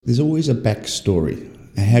There's always a backstory.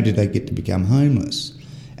 How did they get to become homeless?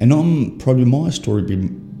 And probably my story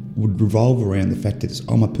would revolve around the fact that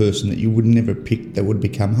I'm a person that you would never pick that would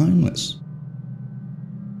become homeless.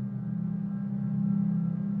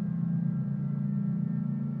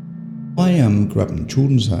 I grew up in a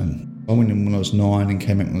children's home. I went in when I was 9 and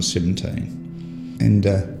came out when I was 17. And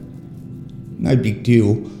no big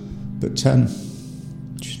deal, but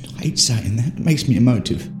just hate saying that. It makes me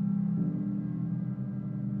emotive.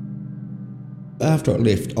 After I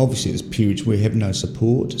left, obviously there's periods where you have no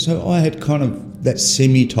support. So I had kind of that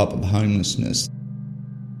semi-type of homelessness.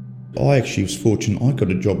 I actually was fortunate. I got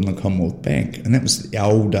a job in the Commonwealth Bank, and that was the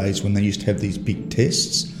old days when they used to have these big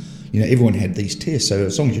tests. You know, everyone had these tests, so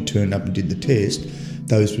as long as you turned up and did the test,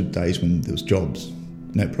 those were the days when there was jobs,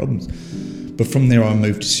 no problems. But from there I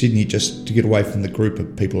moved to Sydney just to get away from the group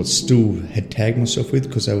of people I still had tagged myself with,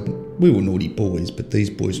 because we were naughty boys, but these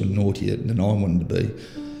boys were naughtier than I wanted to be.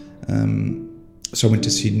 So I went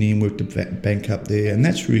to Sydney and worked at a bank up there, and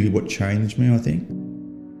that's really what changed me, I think.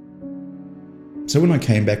 So when I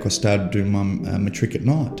came back, I started doing my matric at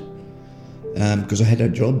night, because I had a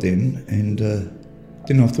job then, and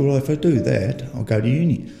then I thought, well, if I do that, I'll go to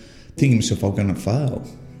uni. Thinking to myself, I'm going to fail.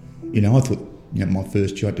 You know, I thought, my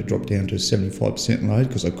first year I had to drop down to a 75% load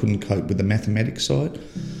because I couldn't cope with the mathematics side.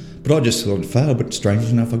 But I just thought I'd fail, but strange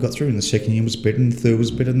enough, I got through, and the second year was better, and the third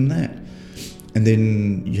was better than that. And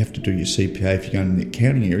then you have to do your CPA if you go in the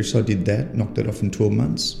accounting area, so I did that, knocked that off in 12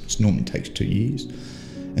 months, which normally takes 2 years.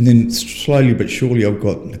 And then slowly but surely I've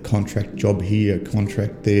got a contract job here, a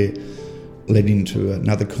contract there, led into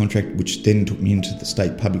another contract, which then took me into the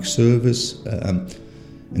state public service, and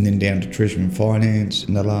then down to Treasury and Finance,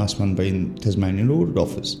 and the last one being Tasmanian Audit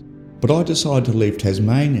Office. But I decided to leave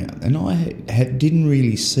Tasmania, and I didn't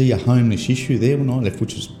really see a homeless issue there when I left,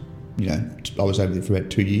 which was, I was over there for about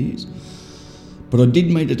 2 years. But I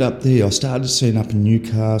did meet it up there. I started seeing up in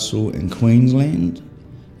Newcastle and Queensland,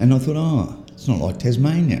 and I thought, it's not like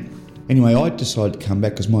Tasmania. Anyway, I decided to come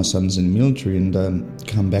back because my son's in the military, and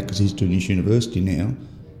come back because he's doing his university now.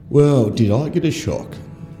 Well, did I get a shock?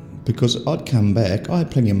 Because I'd come back, I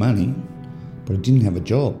had plenty of money, but I didn't have a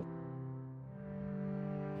job.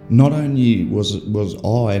 Not only was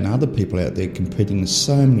I and other people out there competing with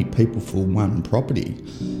so many people for one property,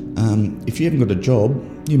 if you haven't got a job,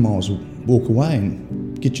 you might as well walk away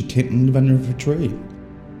and get your tent and live under a tree.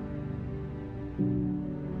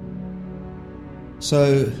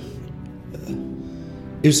 So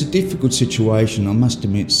it was a difficult situation, I must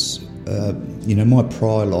admit. My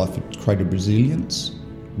prior life had created resilience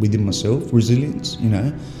within myself,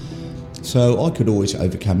 So I could always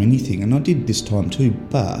overcome anything, and I did this time too,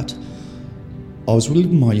 but I was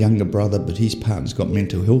with my younger brother, but his partner's got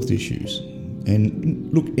mental health issues.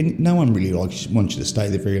 And look, no one really wants you to stay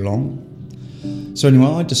there very long. So anyway,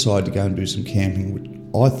 I decided to go and do some camping, which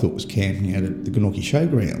I thought was camping out at the Glenorchy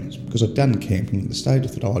Showgrounds, because I'd done camping in the state. I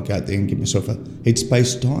thought, I'd go out there and give myself a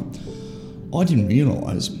headspace time. I didn't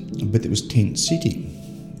realise, but it was tent city.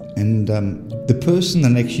 And the person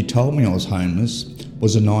that actually told me I was homeless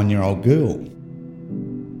was a 9-year-old girl.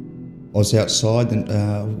 I was outside, and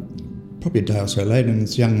probably a day or so later, and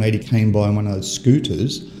this young lady came by on one of those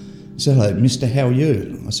scooters and said, "Hello, mister, how are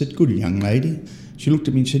you?" I said, "Good, young lady." She looked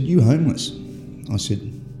at me and said, "You homeless?" I said,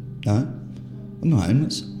 "No, I'm not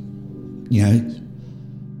homeless."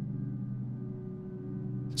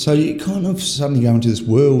 So you kind of suddenly go into this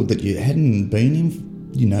world that you hadn't been in.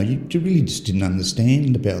 You really just didn't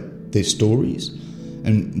understand about their stories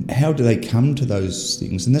and how do they come to those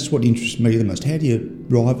things. And that's what interests me the most. How do you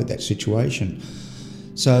arrive at that situation?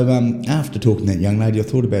 So after talking to that young lady, I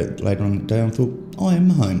thought about it later on in the day, and I thought, I am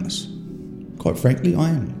homeless. Quite frankly, I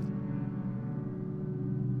am.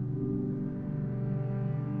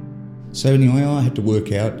 So anyway, I had to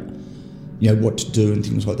work out, what to do and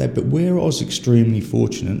things like that. But where I was extremely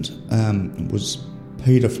fortunate was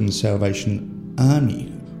Peter from the Salvation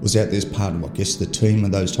Army was out there as part of, the team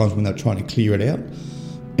of those times when they were trying to clear it out.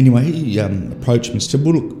 Anyway, he approached me and said,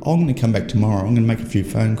 "Well, look, I'm going to come back tomorrow. I'm going to make a few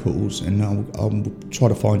phone calls, and I'll try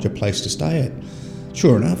to find you a place to stay at."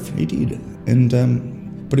 Sure enough, he did. And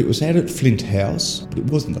but it was out at Flint House, but it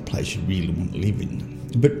wasn't a place you really want to live in.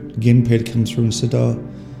 But again, Peter comes through and said, I've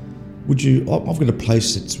got a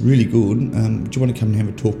place that's really good. Do you want to come and have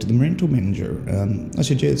a talk to the rental manager? I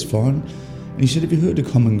said, yeah, that's fine. And he said, "Have you heard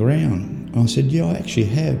of Common Ground?" And I said, "Yeah, I actually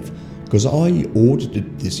have, because I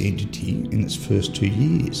audited this entity in its first 2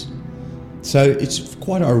 years." So it's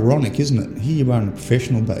quite ironic, isn't it? Here you are on a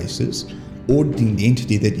professional basis, auditing the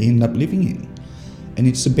entity that you end up living in. And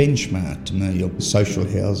it's a benchmark to me of social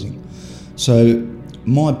housing. So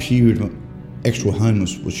my period of actual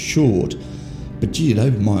homelessness was short, But gee, it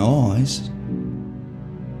opened my eyes.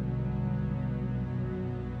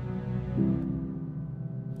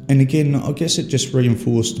 And again, I guess it just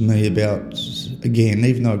reinforced to me about, again,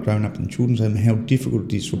 even though I've grown up in children's home, how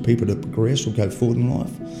difficult it is for people to progress or go forward in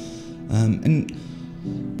life. And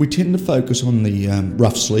we tend to focus on the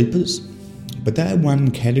rough sleepers, but they're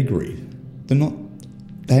one category. They're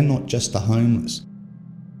not just the homeless.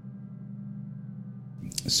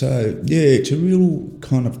 So, yeah, it's a real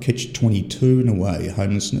kind of catch-22 in a way,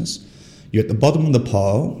 homelessness. You're at the bottom of the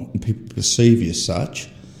pile and people perceive you as such.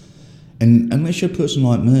 And unless you're a person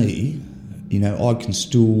like me, I can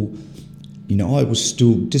still, I was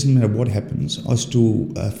still, doesn't matter what happens, I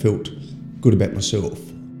still felt good about myself.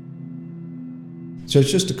 So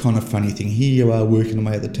it's just a kind of funny thing. Here you are working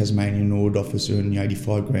away at the Tasmanian Audit Office, earning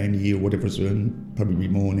 85 grand a year, or whatever it's earned, probably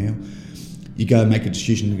more now. You go and make a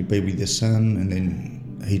decision to be with your son, and then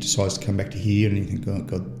he decides to come back to here, and you think, oh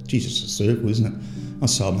God, Jesus, it's a circle, isn't it? I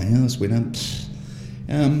sold my house, went up.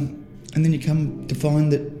 And then you come to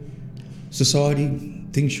find that society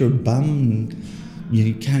thinks you're a bum and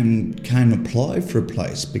you can't apply for a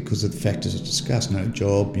place because of the factors I discussed, no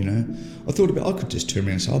job, I thought I could just turn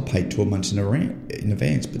around and say, I'll pay 12 months in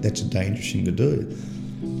advance, but that's a dangerous thing to do.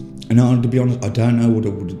 And to be honest, I don't know what I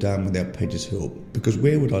would have done without Peter's help, because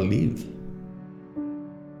where would I live?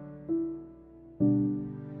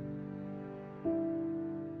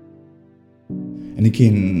 And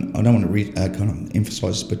again, I don't want to kind of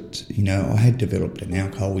emphasise, but, I had developed an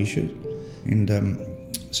alcohol issue. And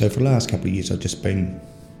so for the last couple of years, I've just been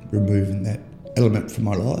removing that element from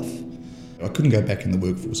my life. I couldn't go back in the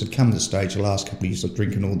workforce. I'd come to the stage the last couple of years of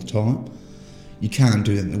drinking all the time. You can't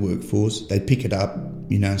do that in the workforce. They pick it up,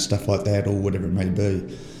 stuff like that, or whatever it may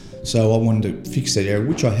be. So I wanted to fix that area,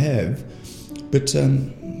 which I have. But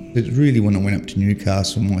really when I went up to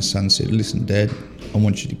Newcastle, my son said, listen, Dad, I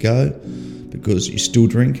want you to go because you're still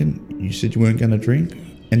drinking. You said you weren't going to drink.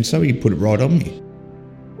 And so he put it right on me.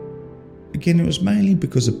 Again, it was mainly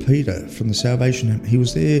because of Peter from the Salvation Home. He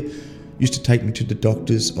was there, used to take me to the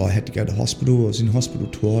doctors. I had to go to hospital. I was in hospital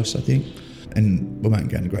twice, I think. And I won't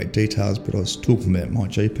go into great details, but I was talking about my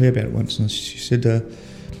GP about it once, and she said,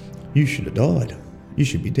 you should have died. You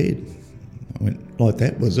should be dead. I went, like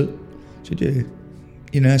that, was it? She said,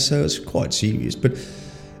 yeah. So it's quite serious. But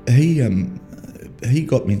he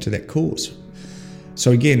got me into that course.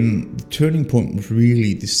 So again, the turning point was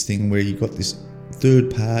really this thing where you got this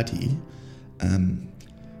third party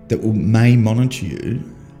that may monitor you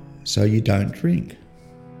so you don't drink.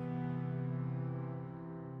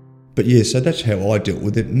 But yeah, so that's how I dealt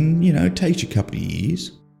with it, and it takes you a couple of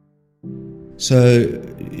years. So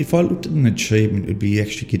if I looked at an achievement, it would be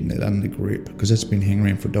actually getting it under grip, because that's been hanging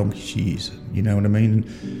around for donkey's years, you know what I mean?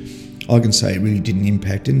 And I can say it really didn't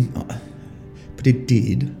impact him, but it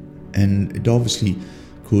did, and it obviously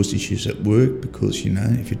caused issues at work, because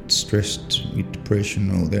if you're stressed, you get depression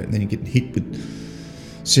and all that, and then you get hit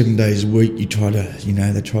with 7 days a week, you try to,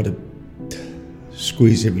 they try to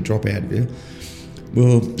squeeze every drop out of you.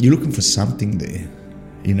 Well, you're looking for something there,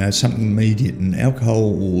 something immediate, and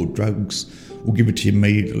alcohol or drugs will give it to you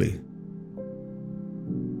immediately.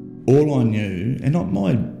 All I knew, and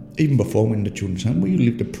even before I went into children's home, we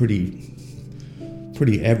lived a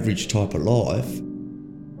pretty average type of life.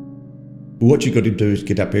 But what you've got to do is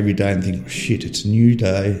get up every day and think, shit, it's a new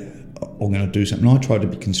day, I'm going to do something. And I try to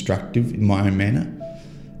be constructive in my own manner.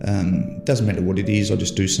 It doesn't matter what it is, I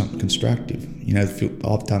just do something constructive. Feel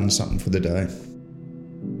I've done something for the day.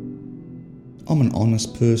 I'm an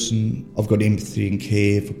honest person. I've got empathy and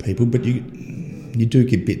care for people, but you do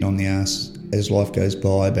get bitten on the arse as life goes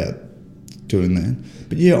by about doing that.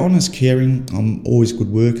 But yeah, honest, caring. I'm always a good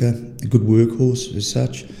worker, a good workhorse as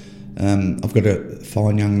such. I've got a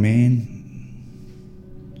fine young man,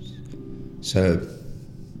 so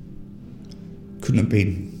couldn't have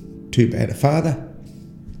been too bad a father.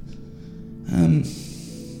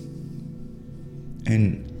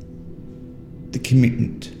 And the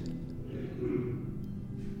commitment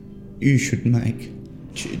you should make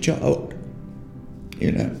to your child, if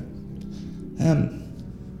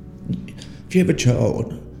you have a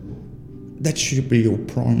child, that should be your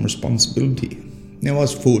prime responsibility. Now, I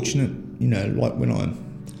was fortunate, like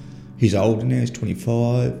he's older now, he's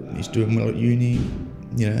 25, he's doing well at uni,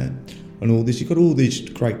 and all this. You've got all these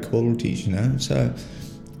great qualities, so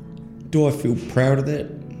do I feel proud of that?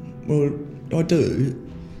 Well, I do,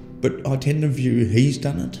 but I tend to view he's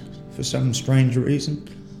done it for some strange reason.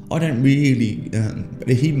 I don't really, but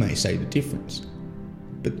he may say the difference.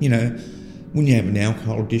 But, when you have an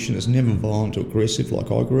alcohol addiction, it's never violent or aggressive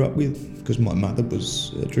like I grew up with, because my mother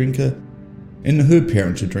was a drinker and her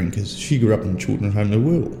parents are drinkers. She grew up in a children's home as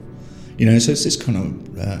well. So it's this kind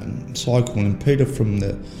of cycle. And Peter from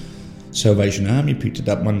the Salvation Army picked it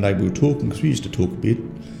up one day. We were talking, because we used to talk a bit,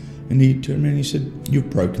 and he turned around and he said, "You've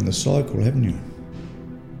broken the cycle, haven't you?"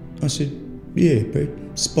 I said, "Yeah, Pete,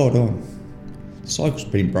 spot on. The cycle's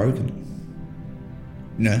been broken."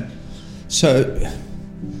 So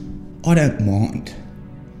I don't mind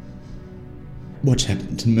what's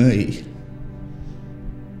happened to me,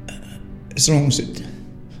 as long as it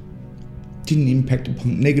didn't impact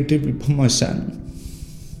negatively upon my son,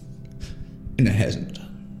 and it hasn't.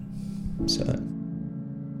 So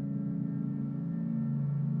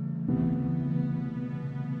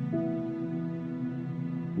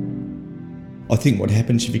I think what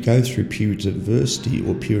happens if you go through periods of adversity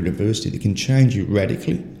or period of adversity that can change you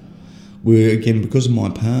radically, where again, because of my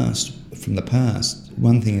past, from the past,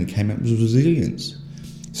 one thing that came up was resilience.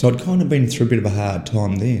 So I'd kind of been through a bit of a hard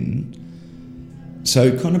time then, so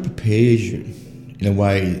it kind of prepares you in a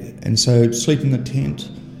way. And so sleeping in the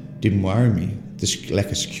tent didn't worry me. The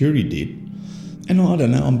lack of security did. And I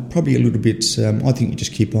don't know, I'm probably a little bit, I think you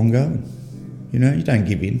just keep on going. You don't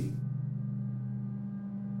give in.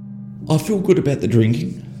 I feel good about the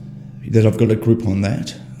drinking, that I've got a grip on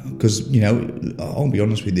that, because, I'll be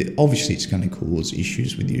honest with you, obviously it's going to cause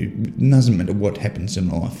issues with you. It doesn't matter what happens in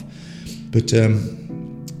life. But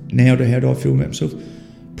now to how do I feel about myself?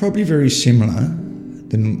 Probably very similar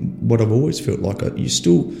than what I've always felt like.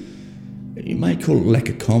 You may call it lack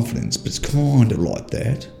of confidence, but it's kind of like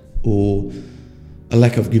that, or a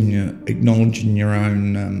lack of acknowledging your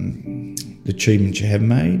own achievements you have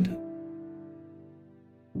made.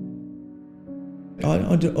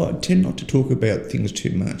 I tend not to talk about things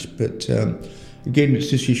too much, but again,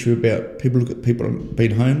 it's this issue about people look at people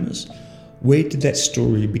being homeless. Where did that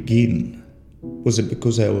story begin? Was it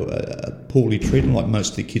because they were poorly treated, like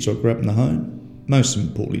most of the kids I grew up in the home? Most of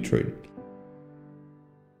them poorly treated.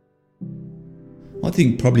 I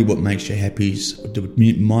think probably what makes you happy is,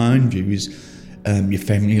 my own view, is your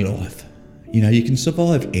family life. You can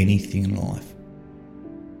survive anything in life.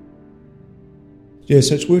 Yeah,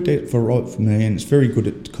 so it's worked out right for me, and it's very good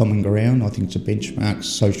at Common Ground. I think it's a benchmark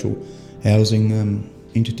social housing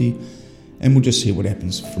entity, and we'll just see what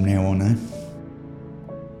happens from now on,